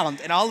around,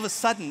 and all of a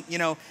sudden,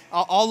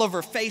 all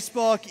over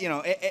Facebook,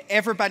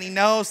 everybody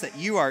knows that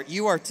you are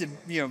to,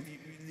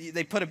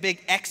 they put a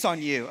big X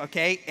on you,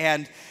 okay?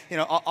 And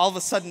all of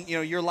a sudden,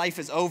 your life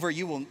is over.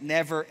 You will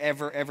never,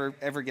 ever, ever,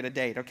 ever get a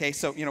date, okay?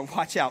 So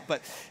watch out.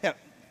 But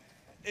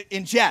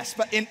in jest,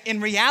 but in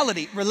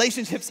reality,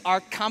 relationships are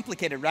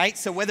complicated, right?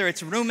 So whether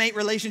it's roommate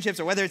relationships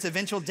or whether it's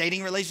eventual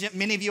dating relationship,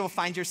 many of you will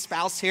find your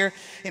spouse here,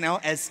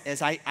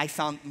 as I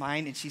found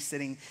mine, and she's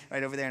sitting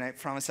right over there, and I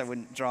promised I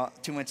wouldn't draw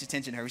too much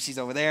attention to her. She's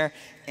over there,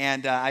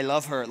 and I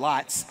love her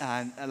lots,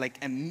 like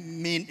a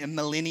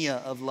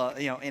millennia of love,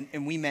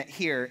 and we met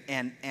here,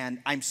 and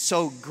I'm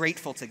so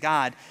grateful to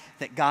God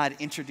that God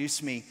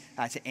introduced me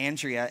to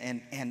Andrea,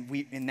 and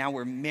now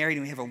we're married,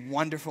 and we have a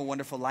wonderful,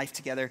 wonderful life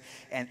together,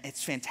 and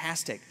it's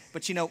fantastic.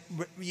 But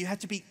you have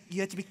to be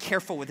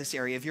careful with this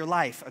area of your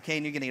life, okay?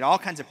 And you're gonna get all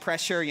kinds of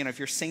pressure. If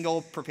you're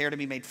single, prepare to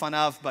be made fun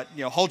of, but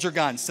hold your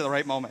guns to the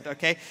right moment,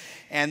 okay?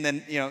 And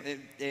then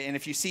and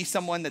if you see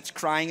someone that's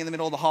crying in the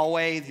middle of the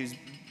hallway, who's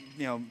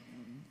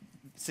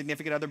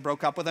significant other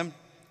broke up with them,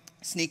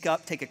 sneak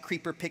up, take a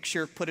creeper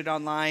picture, put it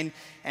online,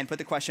 and put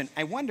the question,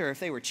 I wonder if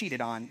they were cheated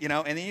on,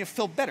 and then you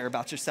feel better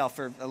about yourself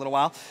for a little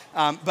while.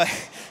 But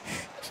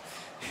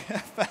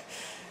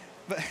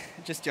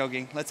just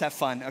joking, let's have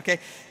fun, okay?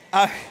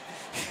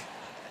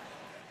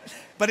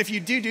 But if you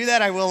do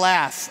that, I will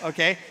laugh,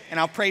 okay? And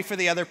I'll pray for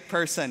the other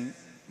person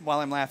while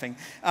I'm laughing.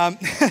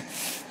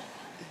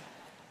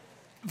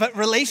 But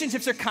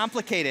relationships are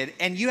complicated,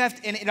 and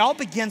and it all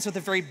begins with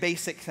a very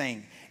basic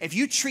thing. If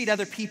you treat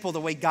other people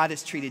the way God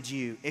has treated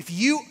you, if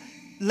you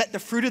let the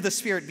fruit of the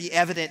Spirit be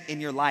evident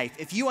in your life,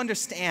 if you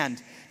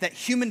understand that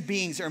human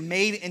beings are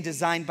made and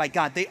designed by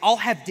God, they all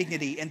have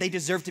dignity and they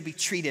deserve to be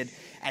treated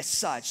as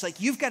such.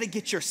 Like, you've got to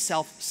get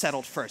yourself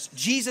settled first.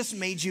 Jesus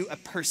made you a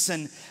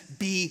person.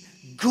 Be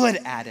good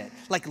at it.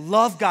 Like,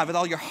 love God with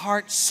all your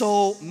heart,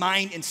 soul,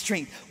 mind, and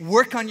strength.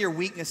 Work on your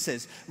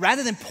weaknesses.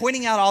 Rather than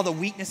pointing out all the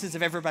weaknesses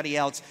of everybody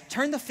else,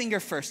 turn the finger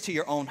first to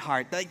your own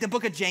heart. Like the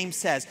book of James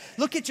says,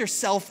 look at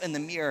yourself in the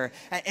mirror.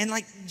 And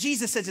like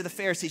Jesus said to the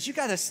Pharisees, you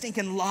got a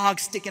stinking log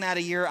sticking out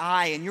of your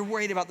eye, and you're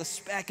worried about the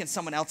speck in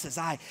someone else's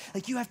eye.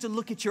 Like, you have to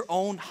look at your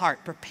own heart.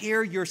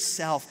 Prepare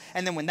yourself.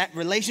 And then when that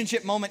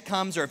relationship moment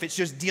comes, or if it's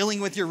just dealing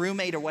with your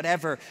roommate or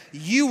whatever,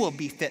 you will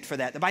be fit for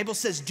that. The Bible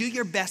says, do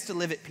your best to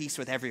live at peace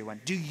with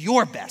everyone. Do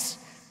your best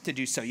to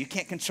do so. You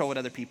can't control what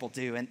other people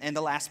do. And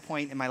the last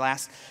point in my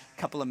last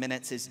couple of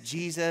minutes is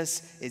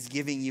Jesus is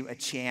giving you a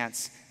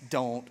chance.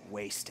 Don't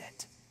waste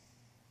it.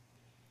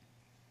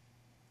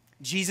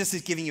 Jesus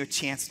is giving you a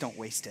chance. Don't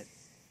waste it.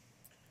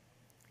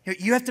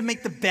 You have to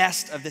make the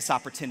best of this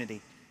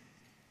opportunity.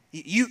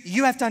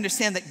 You have to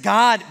understand that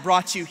God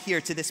brought you here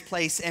to this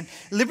place, and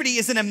Liberty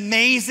is an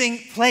amazing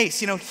place.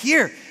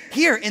 Here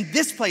here in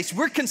this place,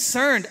 we're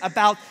concerned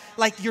about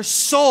like your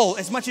soul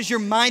as much as your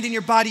mind and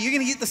your body. You're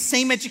going to get the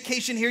same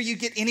education here you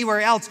get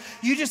anywhere else.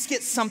 You just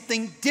get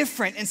something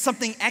different and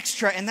something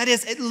extra, and that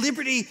is at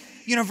Liberty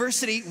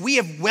University, we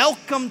have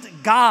welcomed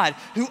God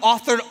who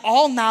authored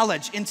all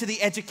knowledge into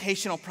the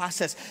educational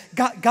process.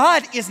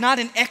 God is not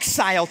in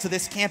exile to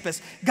this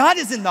campus. God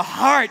is in the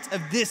heart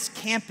of this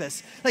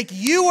campus. Like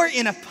you are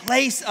in a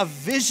place of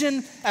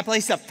vision, a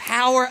place of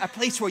power, a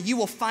place where you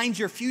will find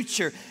your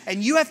future.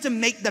 And you have to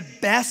make the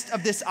best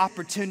of this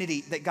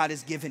opportunity that God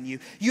has given you.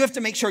 You have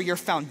to make sure your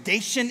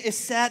foundation is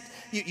set.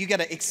 You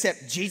got to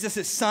accept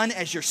Jesus' son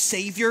as your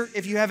savior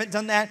if you haven't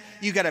done that.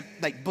 You got to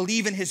like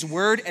believe in his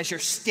word as your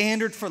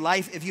standard for life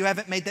if you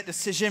haven't made that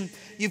decision.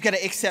 You've got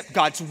to accept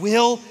God's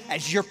will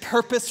as your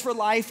purpose for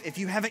life if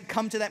you haven't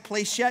come to that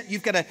place yet.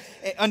 You've got to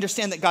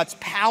understand that God's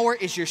power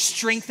is your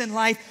strength in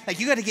life. Like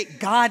you got to get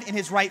God in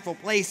his rightful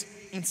place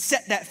and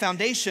set that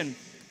foundation.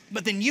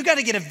 But then you got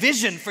to get a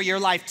vision for your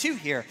life too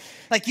here.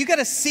 Like you got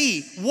to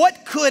see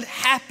what could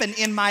happen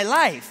in my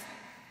life.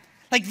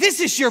 Like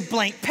this is your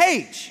blank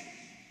page.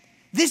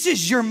 This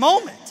is your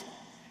moment.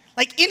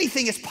 Like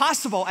anything is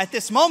possible at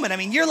this moment. I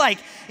mean, you're like,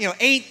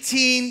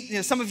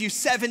 18, some of you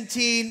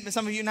 17,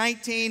 some of you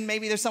 19,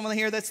 maybe there's someone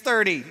here that's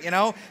 30,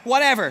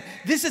 whatever.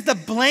 This is the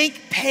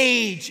blank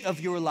page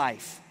of your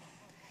life.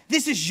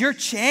 This is your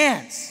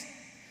chance.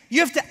 You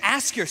have to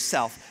ask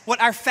yourself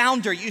what our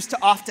founder used to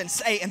often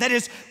say, and that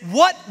is,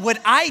 what would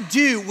I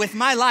do with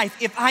my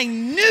life if I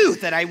knew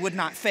that I would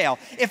not fail?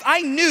 If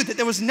I knew that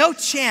there was no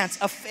chance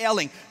of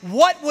failing,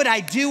 what would I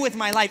do with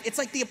my life? It's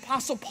like the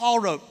Apostle Paul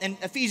wrote in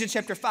Ephesians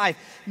chapter 5,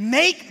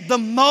 make the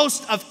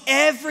most of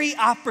every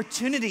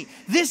opportunity.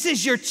 This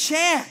is your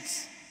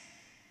chance.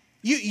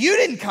 You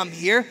didn't come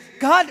here.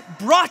 God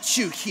brought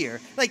you here.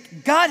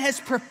 Like God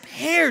has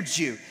prepared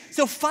you.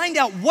 So find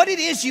out what it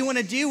is you want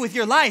to do with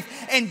your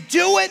life and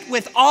do it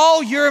with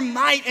all your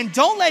might, and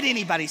don't let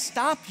anybody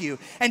stop you,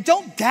 and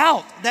don't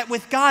doubt that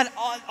with God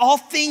all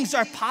things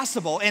are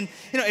possible. And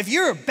if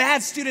you're a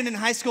bad student in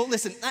high school,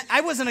 listen,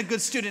 I wasn't a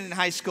good student in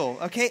high school,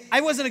 okay?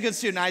 I wasn't a good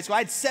student in high school. I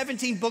had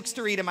 17 books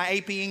to read in my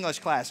AP English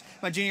class,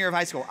 my junior year of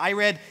high school. I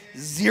read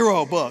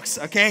 0 books,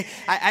 okay?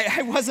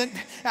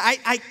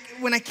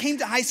 When I came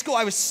to high school,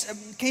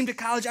 came to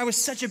college, I was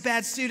such a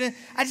bad student.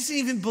 I just didn't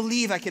even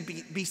believe I could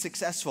be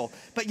successful.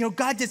 But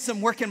God did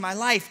some work in my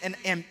life,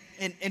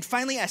 and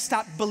finally I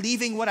stopped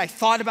believing what I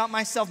thought about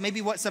myself,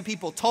 maybe what some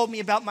people told me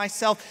about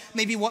myself,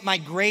 maybe what my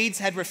grades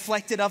had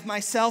reflected of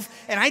myself.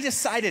 And I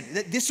decided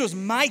that this was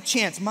my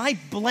chance, my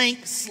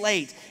blank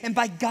slate. And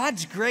by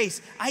God's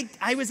grace,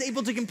 I was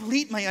able to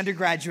complete my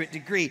undergraduate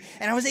degree,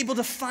 and I was able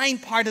to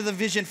find part of the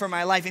vision for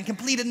my life and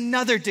complete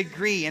another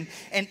degree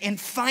and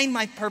find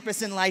my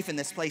purpose in life in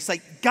this place.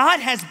 Like God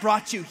has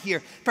brought you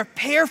here.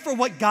 Prepare for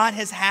what God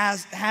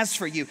has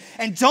for you,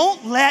 and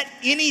don't let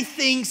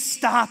anything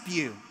stop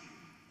you.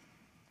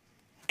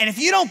 And if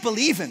you don't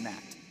believe in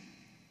that,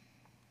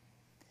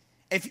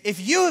 if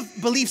you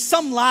believe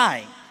some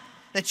lie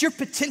that your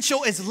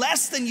potential is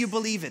less than you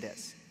believe it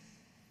is,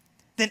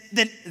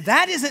 then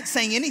that isn't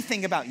saying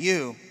anything about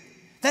you.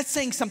 That's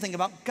saying something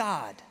about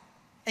God.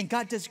 And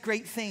God does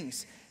great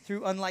things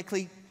through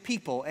unlikely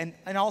people. And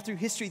all through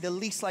history, the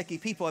least likely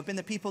people have been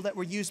the people that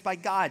were used by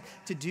God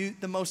to do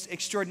the most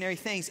extraordinary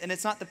things. And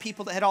it's not the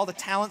people that had all the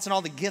talents and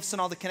all the gifts and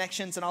all the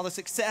connections and all the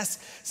success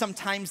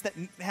sometimes that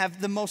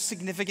have the most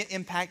significant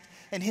impact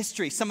in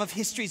history. Some of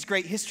history's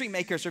great history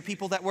makers are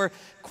people that were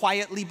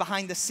quietly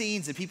behind the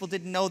scenes, and people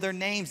didn't know their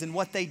names and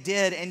what they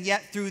did, and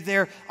yet through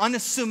their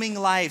unassuming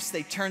lives,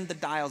 they turned the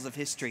dials of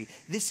history.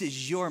 This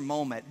is your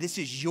moment. This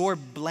is your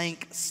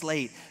blank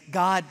slate.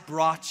 God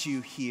brought you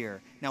here.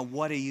 Now,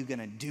 what are you going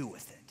to do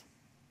with it?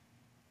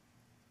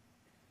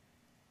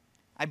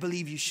 I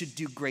believe you should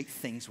do great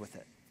things with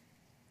it.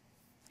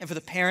 And for the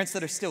parents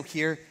that are still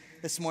here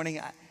this morning,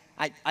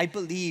 I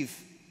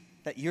believe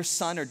that your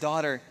son or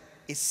daughter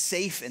is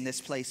safe in this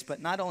place.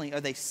 But not only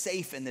are they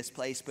safe in this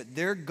place, but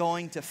they're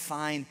going to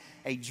find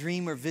a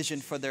dream or vision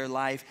for their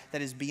life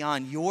that is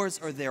beyond yours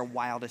or their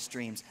wildest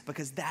dreams,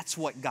 because that's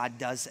what God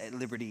does at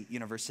Liberty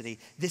University.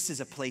 This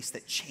is a place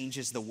that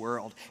changes the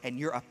world, and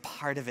you're a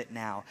part of it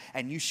now,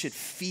 and you should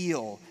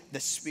feel the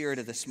spirit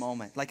of this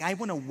moment. Like, I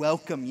want to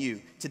welcome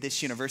you to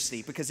this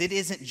university, because it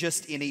isn't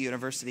just any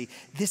university.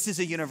 This is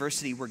a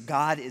university where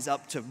God is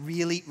up to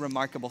really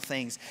remarkable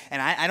things.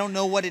 And I don't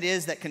know what it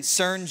is that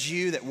concerns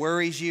you, that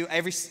worries you.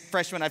 Every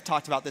freshman I've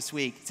talked about this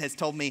week has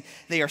told me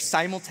they are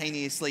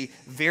simultaneously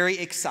very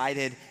excited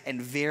and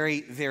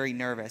very, very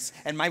nervous.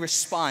 And my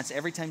response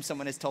every time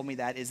someone has told me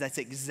that is, that's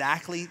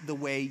exactly the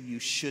way you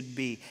should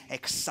be.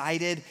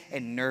 Excited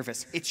and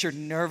nervous. It's your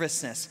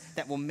nervousness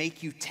that will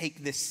make you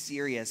take this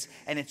serious,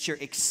 and it's your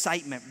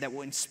excitement that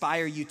will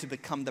inspire you to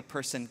become the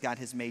person God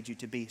has made you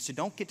to be. So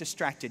don't get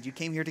distracted. You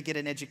came here to get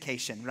an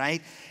education,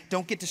 right?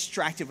 Don't get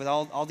distracted with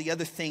all the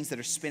other things that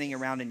are spinning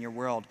around in your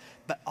world.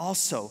 But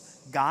also,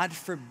 God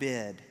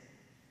forbid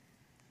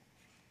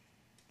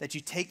that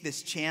you take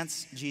this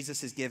chance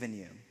Jesus has given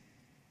you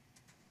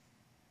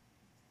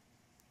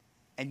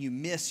and you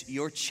miss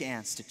your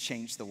chance to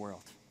change the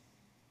world.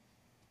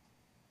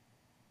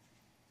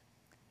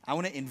 I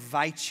want to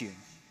invite you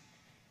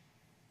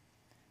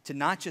to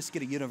not just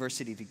get a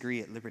university degree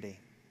at Liberty,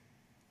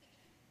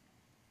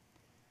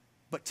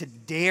 but to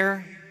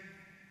dare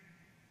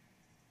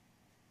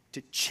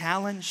to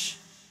challenge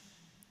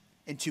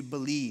and to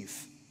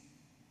believe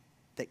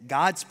that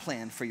God's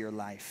plan for your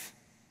life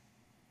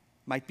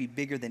might be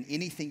bigger than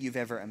anything you've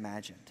ever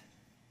imagined.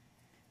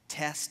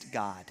 Test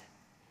God.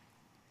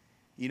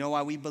 You know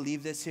why we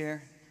believe this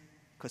here?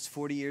 Because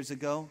 40 years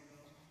ago,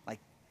 like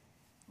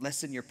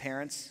less than your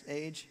parents'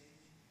 age,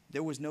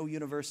 there was no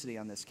university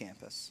on this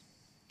campus.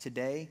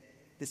 Today,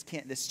 this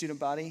student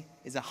body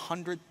is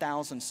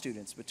 100,000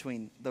 students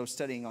between those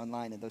studying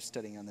online and those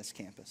studying on this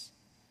campus.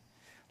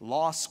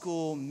 Law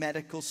school,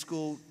 medical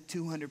school,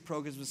 200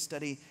 programs of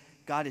study.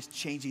 God is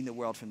changing the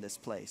world from this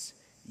place.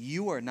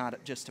 You are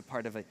not just a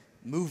part of a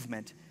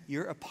movement.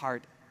 You're a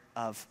part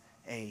of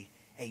a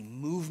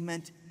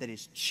movement that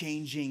is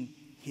changing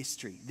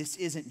history. This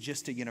isn't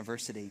just a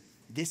university.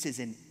 This is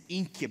an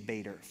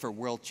incubator for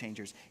world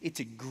changers. It's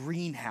a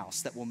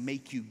greenhouse that will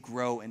make you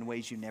grow in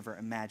ways you never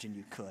imagined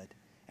you could.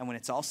 And when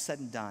it's all said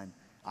and done,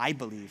 I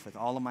believe with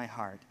all of my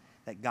heart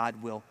that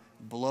God will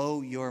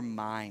blow your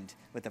mind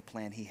with the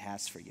plan he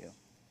has for you.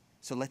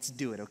 So let's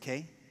do it,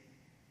 okay?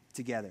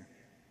 Together.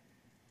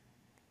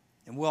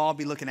 And we'll all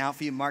be looking out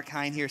for you. Mark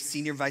Hine here,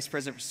 Senior Vice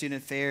President for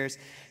Student Affairs.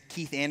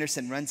 Keith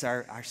Anderson runs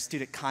our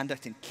student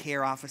conduct and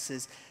care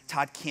offices.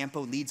 Todd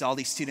Campo leads all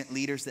these student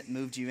leaders that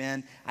moved you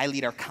in. I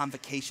lead our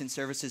convocation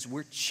services.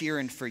 We're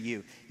cheering for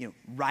you.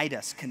 Write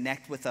us,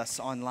 connect with us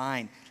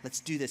online. Let's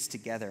do this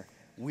together.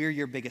 We're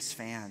your biggest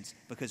fans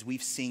because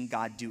we've seen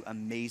God do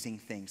amazing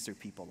things through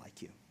people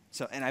like you.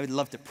 And I would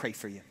love to pray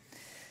for you.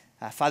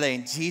 Father,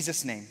 in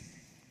Jesus' name,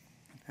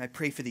 I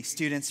pray for these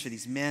students, for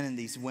these men and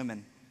these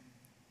women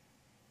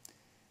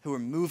who are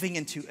moving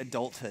into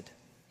adulthood,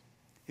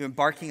 who are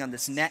embarking on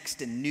this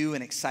next and new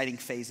and exciting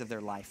phase of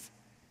their life.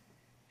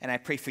 And I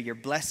pray for your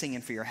blessing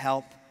and for your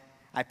help.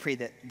 I pray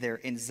that their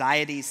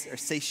anxieties are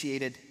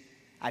satiated.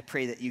 I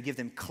pray that you give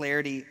them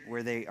clarity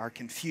where they are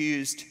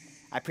confused.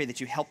 I pray that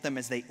you help them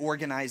as they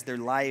organize their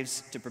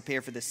lives to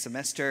prepare for this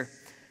semester.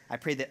 I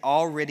pray that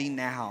already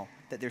now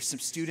that there's some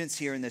students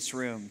here in this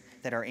room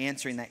that are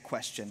answering that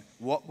question,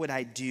 what would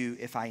I do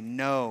if I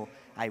know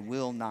I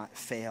will not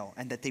fail?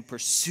 And that they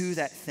pursue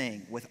that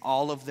thing with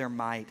all of their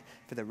might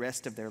for the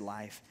rest of their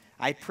life.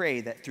 I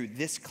pray that through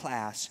this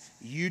class,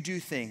 you do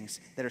things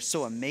that are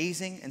so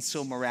amazing and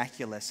so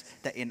miraculous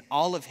that in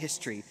all of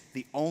history,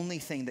 the only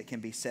thing that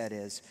can be said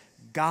is,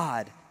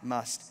 God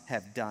must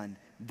have done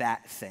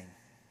that thing.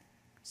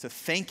 So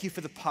thank you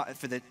for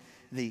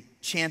the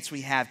chance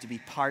we have to be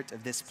part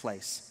of this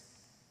place.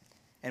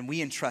 And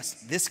we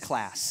entrust this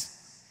class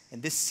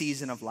and this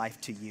season of life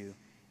to you.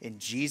 In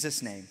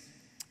Jesus' name,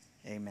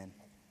 amen.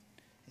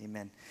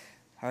 Amen.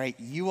 All right,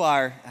 you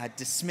are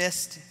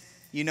dismissed.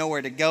 You know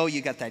where to go.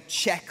 You got that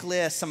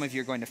checklist. Some of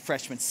you are going to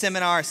freshman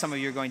seminar. Some of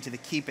you are going to the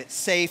Keep It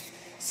Safe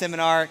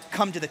seminar.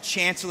 Come to the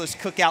Chancellor's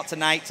Cookout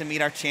tonight to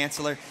meet our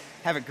Chancellor.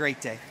 Have a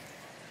great day.